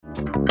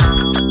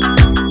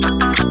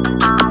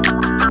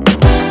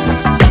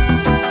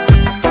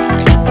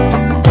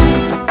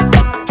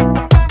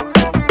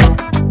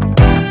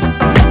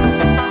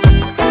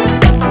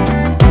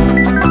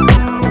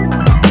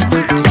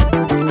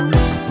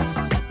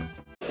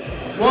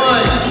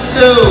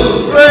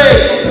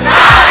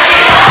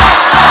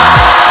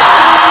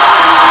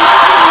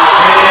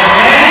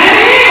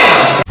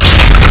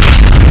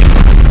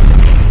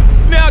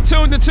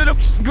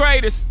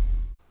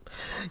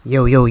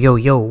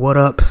Yo, what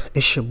up?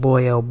 It's your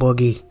boy L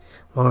Boogie,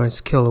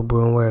 Lawrence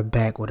Killebrew, and we're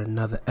back with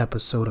another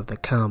episode of the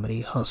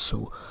Comedy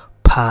Hustle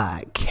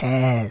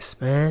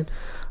Podcast, man.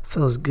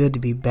 Feels good to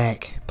be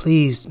back.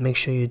 Please make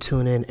sure you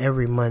tune in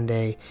every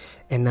Monday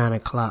at 9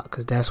 o'clock,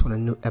 because that's when a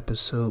new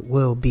episode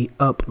will be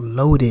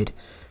uploaded.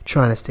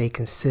 Trying to stay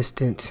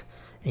consistent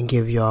and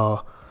give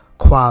y'all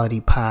quality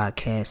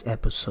podcast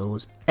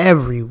episodes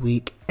every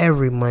week,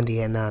 every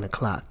Monday at 9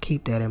 o'clock.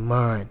 Keep that in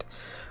mind.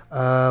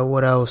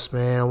 What else,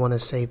 man? I want to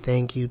say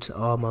thank you to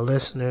all my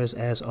listeners,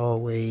 as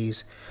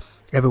always.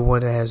 Everyone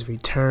that has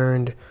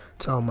returned,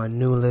 to all my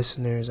new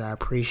listeners, I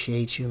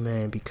appreciate you,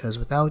 man, because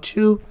without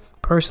you,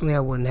 personally, I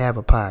wouldn't have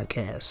a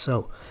podcast.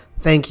 So,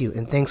 thank you,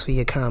 and thanks for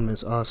your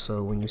comments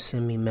also when you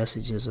send me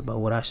messages about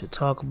what I should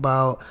talk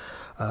about.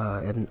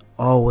 And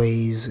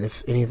always,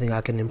 if anything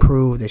I can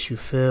improve that you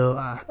feel,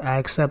 I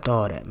accept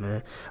all that,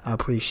 man. I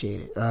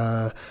appreciate it.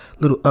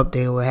 Little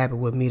update on what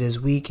happened with me this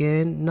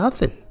weekend.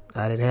 Nothing.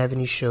 I didn't have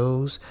any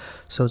shows.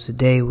 So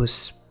today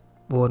was,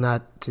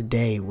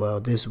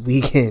 this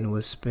weekend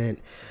was spent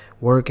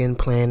working,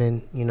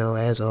 planning,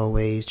 as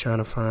always, trying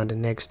to find the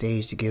next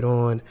stage to get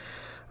on,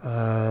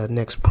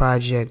 next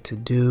project to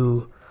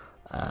do.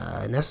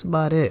 And that's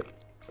about it.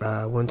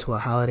 I went to a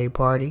holiday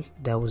party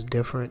that was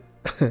different.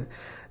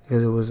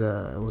 Because it was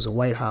a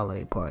white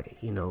holiday party,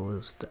 it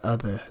was the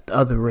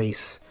other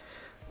race,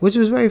 which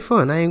was very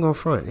fun. I ain't gonna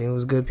front. It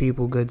was good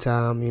people, good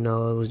time. It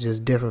was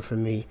just different for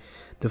me.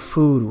 The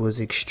food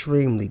was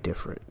extremely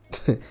different.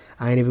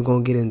 I ain't even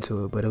gonna get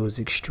into it, but it was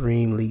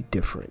extremely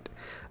different.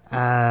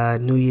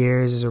 New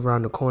Year's is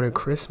around the corner.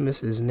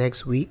 Christmas is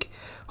next week.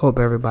 Hope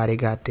everybody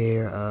got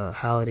their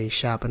holiday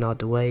shopping out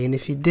the way. And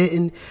if you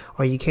didn't,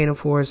 or you can't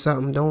afford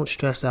something, don't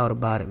stress out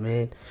about it,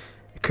 man.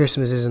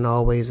 Christmas isn't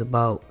always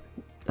about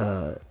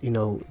the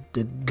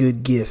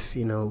good gift.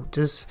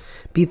 Just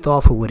be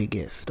thoughtful with a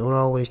gift. Don't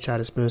always try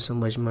to spend so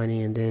much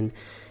money and then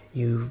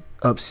you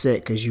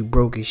upset because you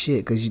broke your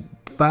shit. Because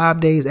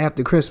 5 days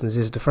after Christmas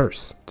is the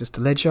first. Just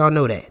to let y'all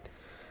know that.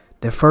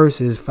 The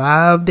first is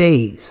 5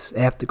 days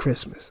after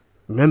Christmas.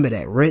 Remember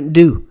that. Rent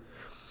due.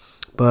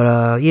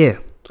 But yeah,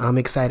 I'm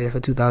excited for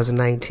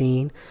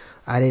 2019.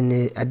 I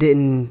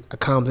didn't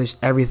accomplish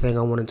everything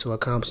I wanted to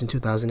accomplish in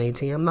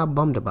 2018. I'm not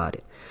bummed about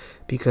it.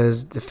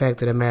 Because the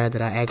fact of the matter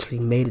that I actually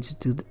made it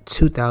to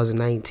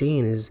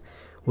 2019 is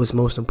what's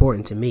most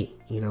important to me.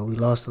 We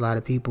lost a lot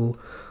of people.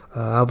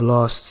 I've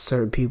lost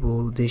certain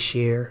people this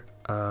year.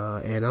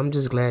 And I'm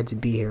just glad to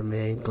be here,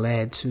 man.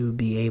 Glad to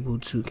be able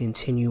to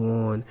continue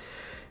on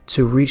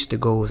to reach the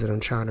goals that I'm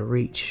trying to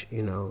reach.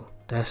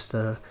 That's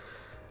the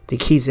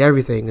key to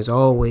everything is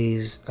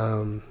always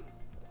the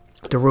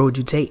road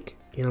you take.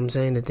 You know what I'm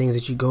saying? The things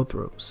that you go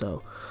through.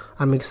 So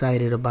I'm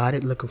excited about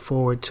it. Looking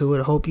forward to it.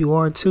 I hope you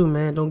are too,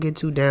 man. Don't get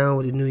too down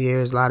with the New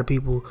Year's. A lot of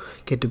people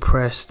get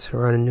depressed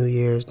around the New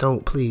Year's.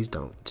 Please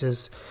don't.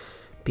 Just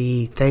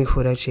be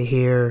thankful that you're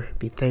here.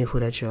 Be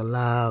thankful that you're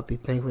alive. Be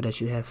thankful that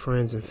you have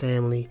friends and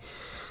family.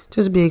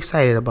 Just be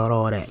excited about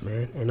all that,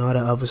 man. And all the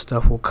other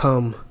stuff will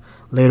come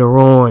later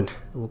on.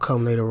 It will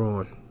come later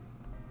on.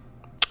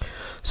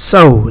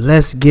 So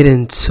let's get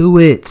into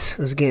it.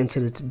 Let's get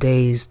into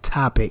today's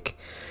topic.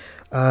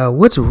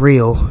 What's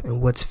real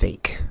and what's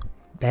fake?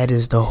 That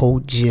is the whole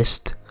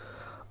gist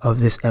of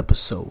this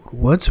episode.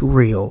 What's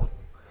real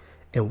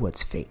and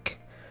what's fake?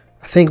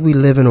 I think we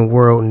live in a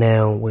world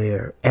now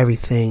where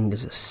everything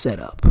is a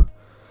setup.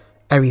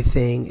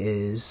 Everything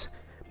is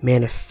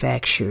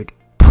manufactured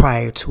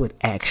prior to it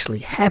actually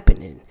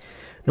happening.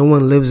 No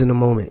one lives in the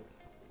moment.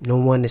 No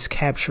one is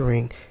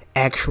capturing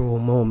actual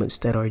moments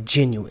that are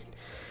genuine.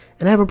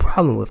 And I have a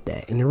problem with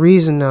that. And the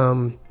reason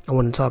I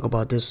want to talk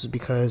about this is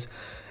because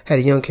I had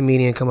a young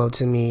comedian come up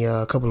to me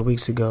a couple of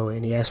weeks ago,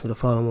 and he asked me to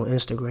follow him on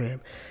Instagram.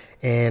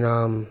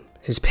 And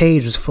his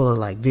page was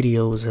full of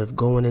videos of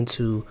going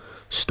into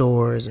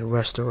stores and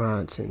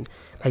restaurants and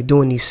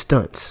doing these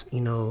stunts,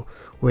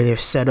 where they're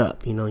set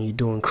up. You're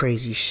doing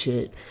crazy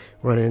shit,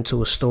 running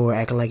into a store,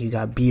 acting like you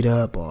got beat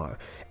up, or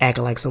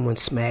acting like someone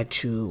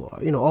smacked you,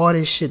 or all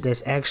this shit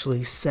that's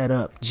actually set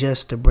up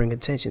just to bring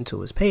attention to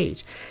his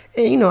page.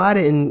 And I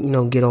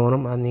didn't get on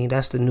him. I mean,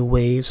 that's the new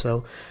wave,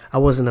 so I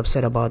wasn't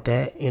upset about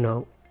that,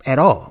 at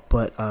all.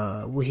 But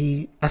I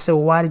said,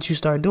 well, why did you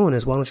start doing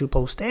this? Why don't you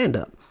post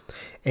stand-up?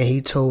 And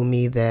he told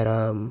me that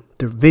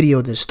the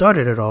video that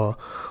started it all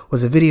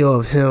was a video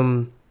of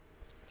him.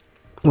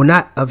 Well,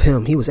 not of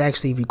him. He was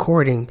actually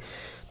recording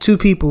two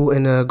people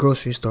in a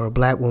grocery store, a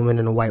black woman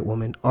and a white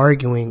woman,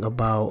 arguing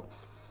about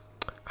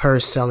her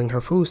selling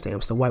her food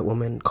stamps. The white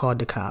woman called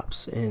the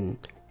cops, and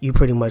you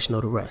pretty much know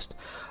the rest.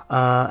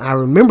 I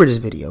remember this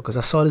video because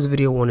I saw this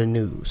video on the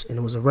news, and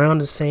it was around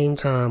the same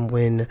time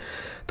when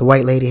the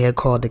white lady had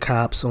called the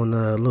cops on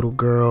the little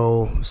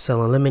girl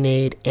selling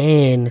lemonade,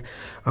 and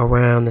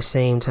around the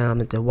same time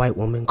that the white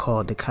woman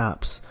called the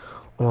cops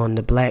on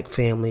the black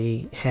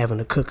family having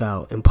a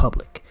cookout in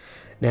public.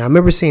 Now, I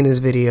remember seeing this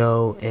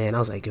video, and I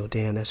was like, yo,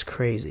 damn, that's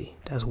crazy.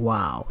 That's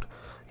wild.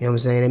 You know what I'm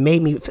saying?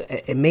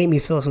 It made me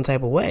feel some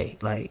type of way.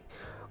 Like,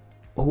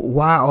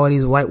 why all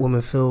these white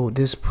women feel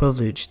this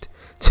privileged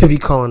to be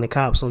calling the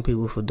cops on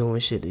people for doing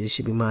shit that they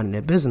should be minding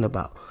their business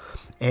about.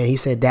 And he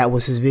said that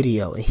was his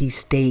video, and he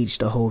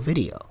staged the whole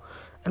video.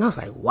 And I was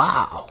like,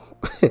 wow.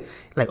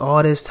 Like,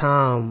 all this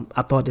time,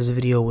 I thought this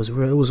video was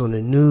real. It was on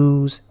the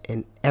news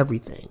and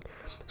everything.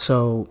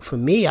 So for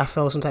me, I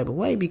felt some type of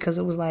way, because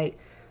it was like,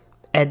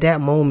 at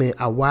that moment,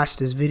 I watched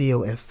this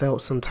video and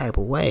felt some type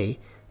of way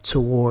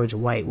towards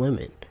white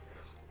women.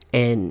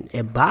 And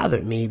it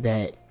bothered me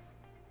that,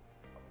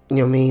 you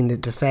know what I mean,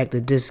 that the fact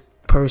that this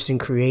person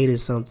created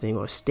something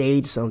or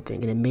staged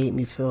something, and it made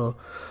me feel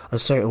a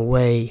certain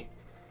way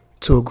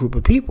to a group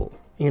of people.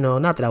 You know,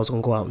 not that I was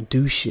going to go out and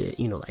do shit,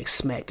 you know, like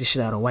smack the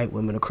shit out of white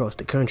women across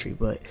the country,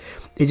 but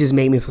it just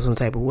made me feel some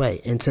type of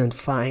way. And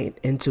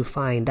to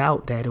find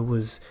out that it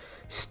was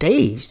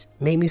staged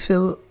made me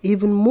feel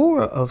even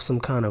more of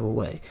some kind of a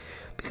way,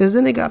 because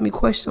then it got me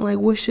questioning, like,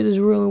 what shit is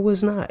real and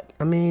what's not.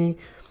 I mean,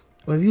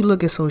 when you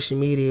look at social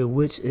media,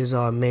 which is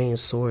our main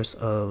source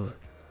of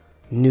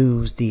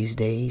news these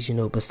days, you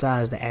know,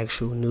 besides the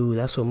actual news,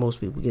 that's where most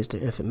people get their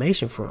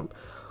information from.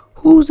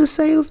 Who's to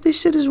say if this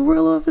shit is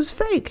real or if it's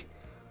fake?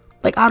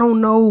 Like, I don't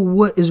know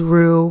what is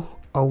real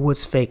or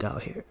what's fake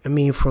out here. I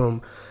mean,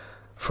 from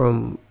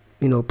you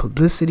know,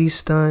 publicity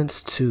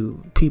stunts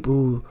to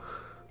people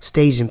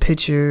staging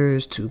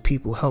pictures, to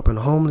people helping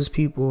homeless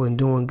people and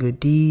doing good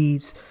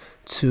deeds,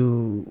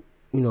 to,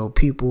 you know,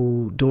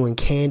 people doing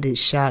candid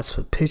shots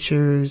for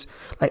pictures.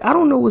 Like, I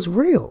don't know what's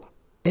real.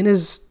 And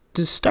it's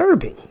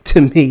disturbing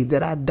to me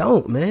that I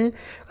don't, man.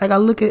 Like, I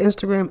look at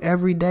Instagram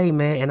every day,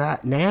 man, and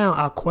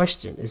I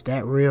question, is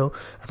that real?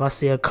 If I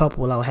see a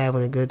couple out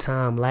having a good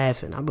time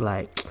laughing, I'll be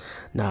like,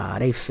 nah,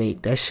 they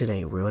fake. That shit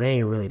ain't real. They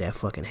ain't really that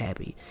fucking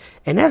happy.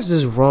 And that's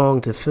just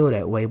wrong to feel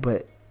that way.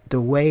 But the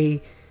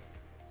way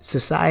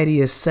society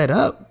is set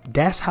up,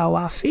 that's how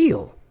I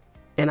feel.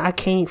 And I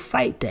can't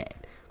fight that.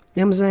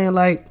 You know what I'm saying?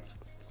 Like,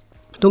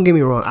 don't get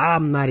me wrong,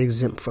 I'm not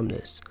exempt from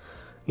this.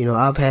 You know,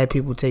 I've had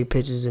people take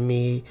pictures of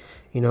me,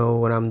 you know,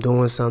 when I'm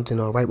doing something,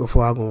 or right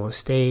before I go on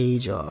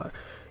stage, or,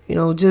 you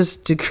know,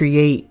 just to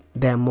create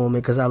that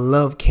moment, because I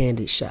love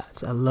candid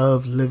shots. I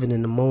love living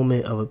in the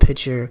moment of a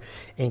picture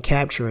and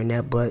capturing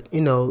that. But,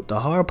 you know, the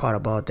hard part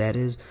about that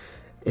is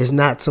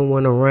not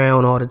someone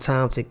around all the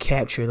time to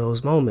capture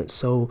those moments.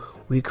 So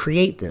we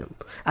create them.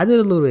 I did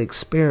a little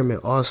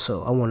experiment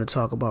also I want to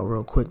talk about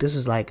real quick. This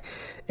is like,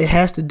 it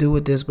has to do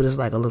with this, but it's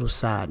like a little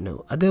side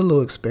note. I did a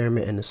little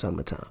experiment in the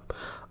summertime.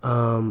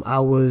 I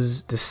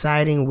was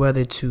deciding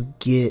whether to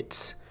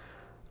get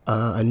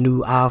a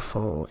new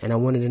iPhone, and I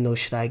wanted to know,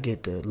 should I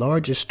get the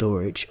larger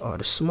storage or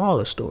the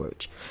smaller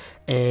storage?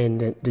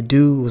 And the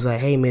dude was like,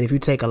 hey man, if you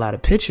take a lot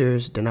of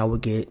pictures, then I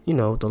would get, you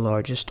know, the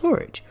larger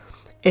storage.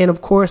 And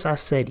of course I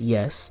said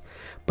yes.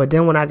 But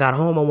then when I got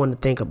home, I wanted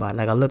to think about it.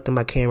 Like, I looked at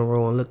my camera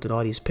roll and looked at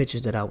all these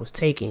pictures that I was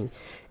taking,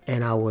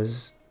 and I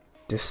was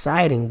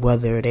deciding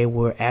whether they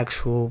were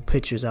actual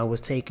pictures I was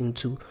taking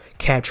to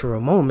capture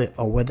a moment,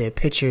 or whether they're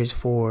pictures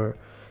for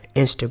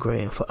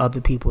Instagram for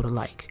other people to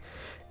like.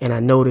 And I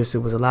noticed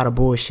there was a lot of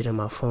bullshit in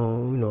my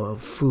phone, you know,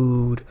 of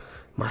food,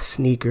 my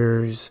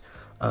sneakers,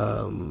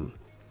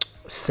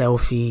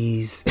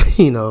 selfies,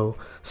 you know,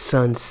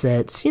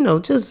 sunsets, you know,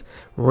 just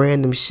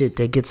random shit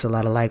that gets a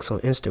lot of likes on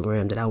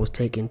Instagram that I was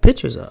taking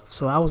pictures of.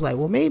 So I was like,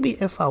 well,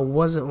 maybe if I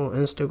wasn't on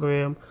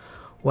Instagram,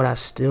 would I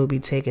still be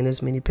taking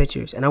this many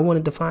pictures? And I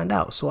wanted to find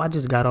out. So I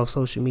just got off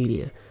social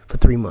media for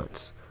 3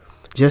 months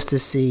just to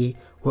see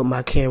what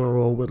my camera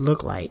roll would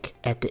look like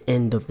at the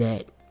end of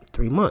that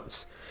 3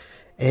 months.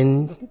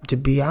 And to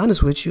be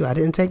honest with you, I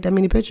didn't take that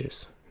many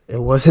pictures.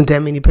 It wasn't that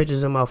many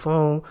pictures on my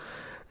phone,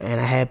 and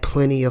I had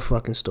plenty of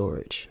fucking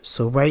storage.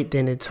 So right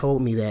then it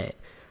told me that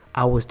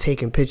I was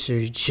taking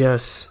pictures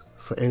just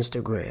for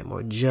Instagram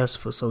or just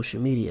for social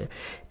media.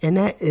 And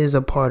that is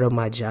a part of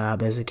my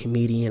job as a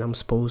comedian. I'm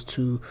supposed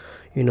to,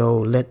 you know,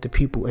 let the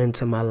people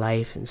into my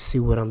life and see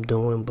what I'm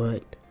doing.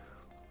 But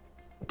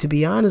to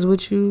be honest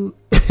with you,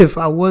 if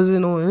I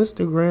wasn't on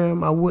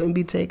Instagram, I wouldn't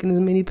be taking as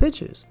many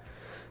pictures.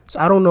 So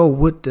I don't know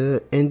what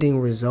the ending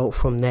result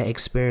from that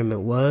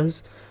experiment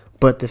was,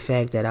 but the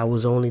fact that I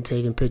was only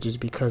taking pictures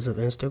because of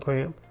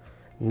Instagram,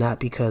 not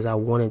because I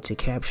wanted to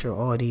capture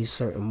all these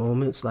certain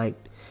moments. Like,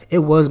 it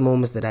was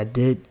moments that I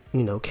did,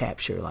 you know,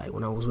 capture, like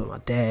when I was with my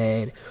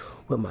dad,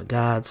 with my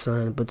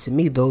godson. But to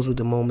me, those were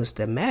the moments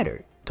that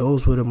mattered.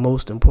 Those were the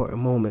most important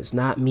moments,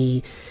 not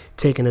me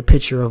taking a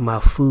picture of my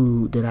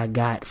food that I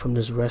got from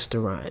this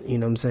restaurant, you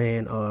know what I'm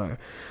saying? Or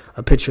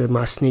a picture of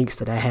my sneaks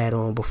that I had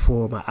on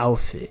before, my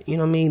outfit. You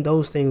know what I mean?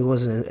 Those things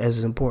wasn't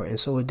as important.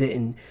 So it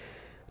didn't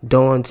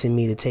dawn to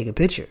me to take a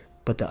picture.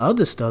 But the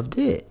other stuff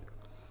did.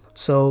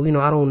 So, you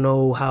know, I don't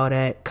know how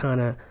that kind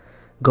of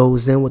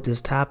goes in with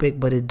this topic,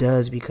 but it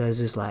does,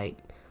 because it's like,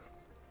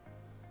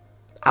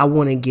 I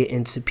want to get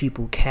into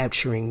people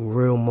capturing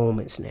real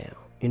moments now,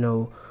 you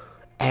know,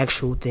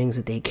 actual things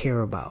that they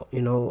care about,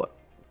 you know,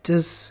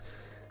 just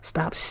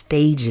stop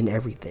staging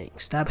everything.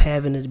 Stop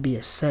having it to be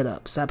a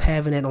setup. Stop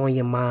having it on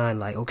your mind.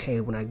 Like, okay,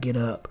 when I get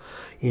up,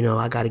 you know,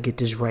 I got to get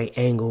this right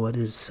angle of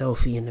this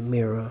selfie in the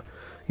mirror,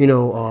 you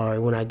know, or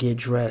when I get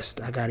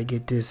dressed, I got to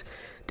get this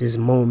this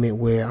moment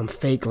where I'm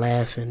fake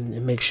laughing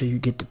and make sure you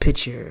get the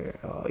picture,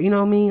 or, you know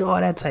what I mean? All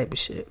that type of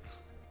shit.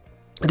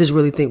 I just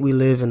really think we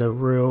live in a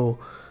real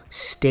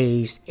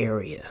staged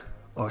area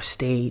or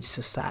staged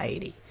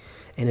society.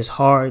 And it's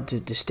hard to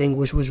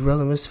distinguish what's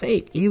real and what's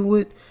fake. Even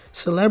with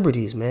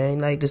celebrities, man.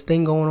 Like this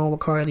thing going on with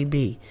Cardi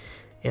B.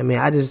 I mean,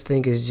 I just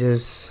think it's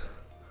just...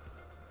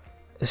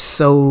 It's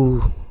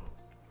so...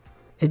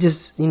 It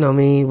just, you know what I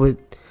mean? With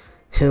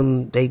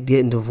him, they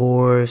getting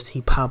divorced.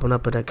 He popping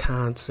up at a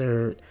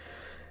concert.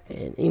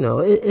 And, you know,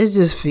 it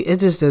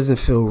just doesn't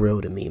feel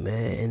real to me,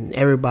 man. And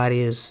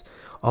everybody is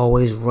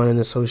always running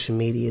to social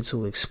media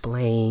to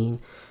explain.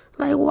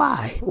 Like,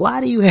 why? Why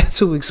do you have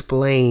to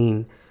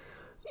explain,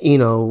 you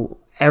know,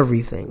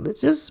 everything?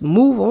 Let's just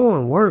move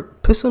on,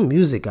 work, put some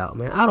music out,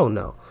 man. I don't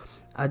know.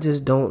 I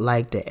just don't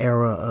like the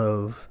era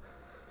of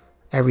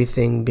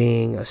everything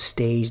being a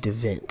staged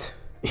event,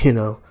 you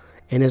know.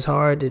 And it's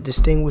hard to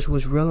distinguish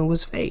what's real and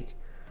what's fake.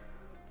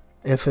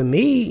 And for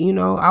me, you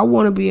know, I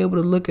want to be able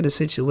to look at a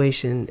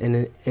situation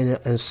and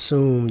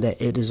assume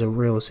that it is a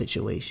real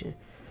situation.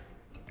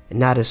 And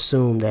not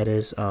assume that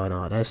it's, oh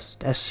no, that's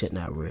shit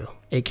not real.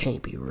 It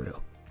can't be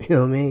real. You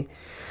know what I mean?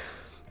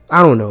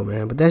 I don't know,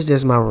 man. But that's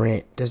just my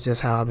rant. That's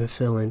just how I've been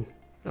feeling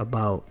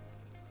about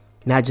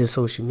not just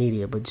social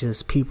media, but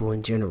just people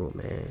in general,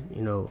 man.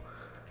 You know,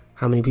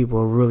 how many people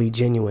are really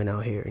genuine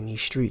out here in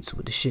these streets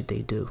with the shit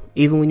they do.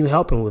 Even when you're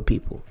helping with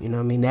people, you know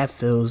what I mean? That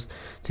feels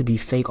to be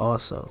fake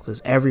also,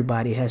 because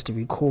everybody has to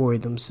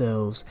record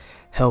themselves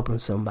helping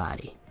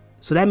somebody.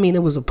 So that means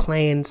it was a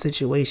planned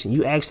situation.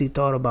 You actually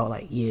thought about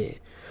like, yeah,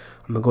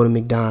 I'm going to go to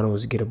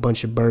McDonald's, get a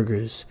bunch of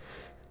burgers,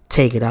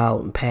 take it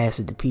out and pass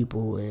it to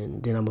people,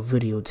 and then I'm going to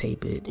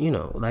videotape it. You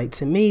know, like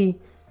to me,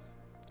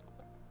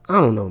 I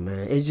don't know,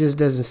 man. It just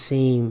doesn't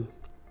seem...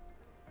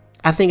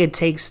 I think it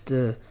takes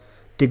the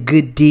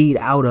good deed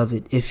out of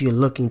it if you're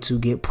looking to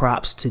get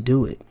props to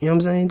do it. You know what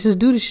I'm saying? Just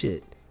do the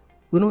shit.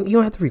 You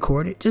don't have to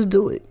record it. Just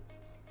do it.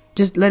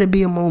 Just let it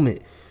be a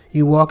moment.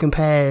 You walking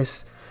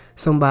past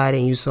somebody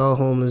and you saw a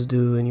homeless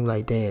dude and you're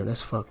like, damn,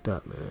 that's fucked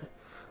up, man.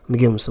 Let me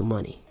give him some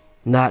money.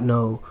 Not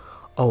know,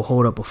 oh,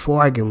 hold up,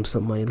 before I give him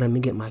some money, let me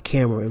get my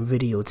camera and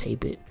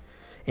videotape it,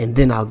 and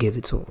then I'll give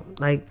it to him.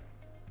 Like,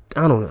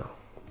 I don't know.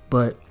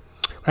 But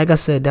like I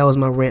said, that was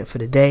my rant for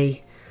the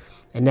day,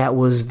 and that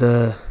was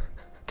the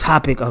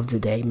topic of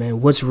today, man.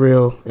 What's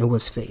real and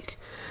what's fake?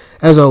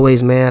 As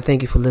always, man, I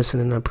thank you for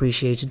listening. I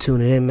appreciate you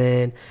tuning in,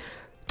 man.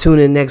 Tune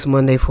in next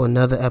Monday for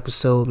another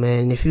episode,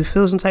 man. And if you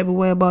feel some type of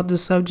way about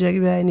this subject, if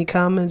you have any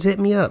comments, hit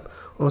me up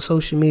on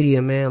social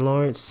media, man.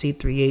 Lawrence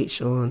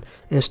C3H on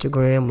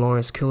Instagram,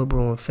 Lawrence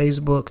Killebrew on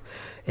Facebook,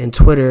 and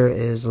Twitter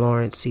is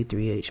Lawrence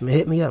C3H. Man,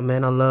 hit me up,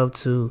 man. I love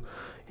to,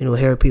 you know,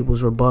 hear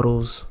people's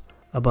rebuttals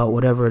about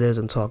whatever it is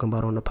I'm talking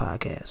about on the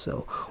podcast.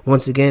 So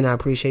once again, I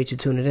appreciate you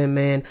tuning in,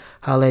 man.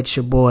 Holla at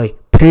your boy.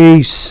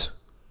 Peace.